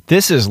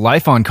This is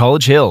Life on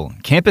College Hill,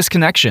 Campus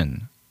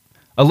Connection.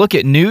 A look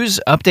at news,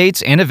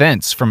 updates, and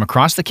events from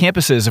across the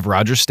campuses of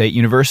Rogers State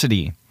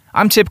University.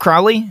 I'm Tip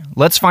Crowley.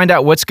 Let's find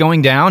out what's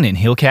going down in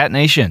Hillcat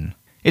Nation.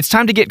 It's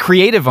time to get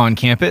creative on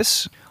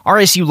campus.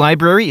 RSU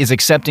Library is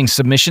accepting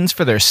submissions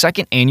for their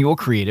second annual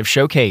Creative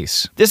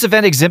Showcase. This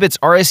event exhibits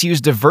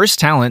RSU's diverse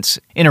talents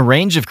in a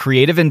range of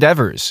creative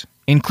endeavors,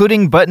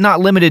 including but not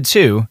limited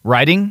to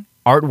writing,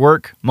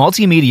 artwork,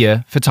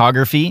 multimedia,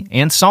 photography,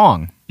 and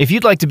song. If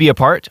you'd like to be a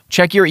part,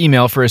 check your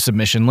email for a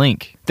submission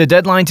link. The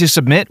deadline to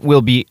submit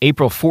will be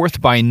April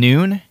 4th by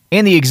noon,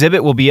 and the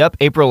exhibit will be up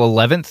April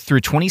 11th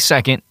through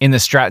 22nd in the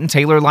Stratton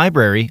Taylor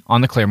Library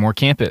on the Claremore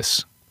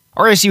campus.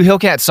 RSU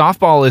Hillcat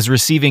Softball is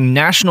receiving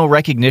national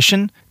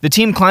recognition. The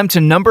team climbed to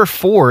number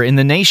 4 in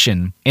the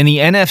nation in the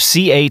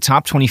NFCA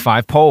Top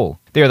 25 poll.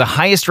 They are the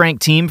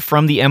highest-ranked team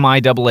from the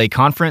MIAA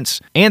Conference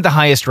and the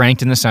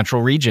highest-ranked in the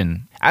Central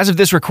Region. As of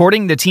this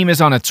recording, the team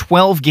is on a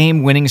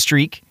 12-game winning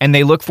streak, and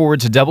they look forward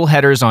to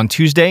doubleheaders on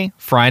Tuesday,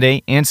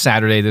 Friday, and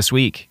Saturday this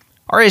week.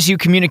 RSU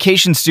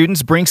communication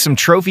students bring some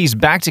trophies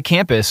back to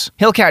campus.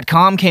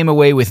 Hillcat.com came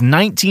away with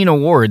 19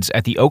 awards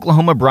at the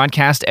Oklahoma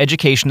Broadcast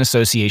Education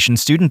Association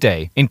Student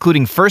Day,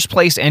 including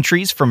first-place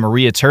entries from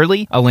Maria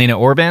Turley, Elena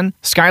Orban,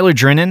 Skylar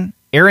Drennan,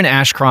 Aaron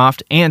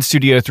Ashcroft, and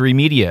Studio 3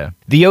 Media.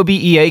 The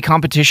OBEA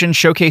competition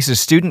showcases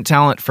student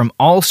talent from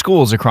all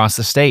schools across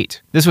the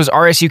state. This was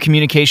RSU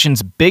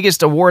Communications'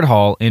 biggest award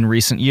haul in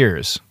recent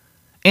years.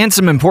 And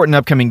some important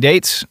upcoming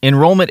dates.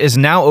 Enrollment is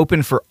now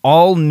open for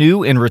all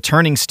new and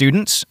returning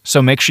students,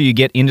 so make sure you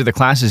get into the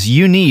classes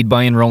you need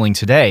by enrolling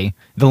today.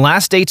 The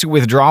last day to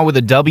withdraw with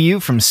a W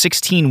from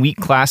 16-week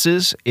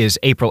classes is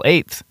April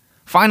 8th.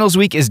 Finals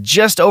week is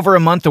just over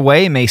a month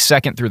away, May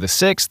 2nd through the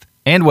 6th.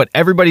 And what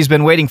everybody's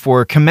been waiting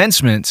for,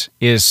 commencement,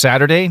 is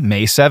Saturday,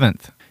 May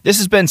 7th. This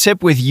has been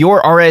Tip with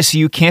your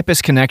RSU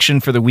Campus Connection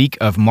for the week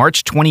of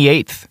March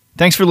 28th.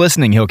 Thanks for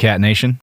listening, Hillcat Nation.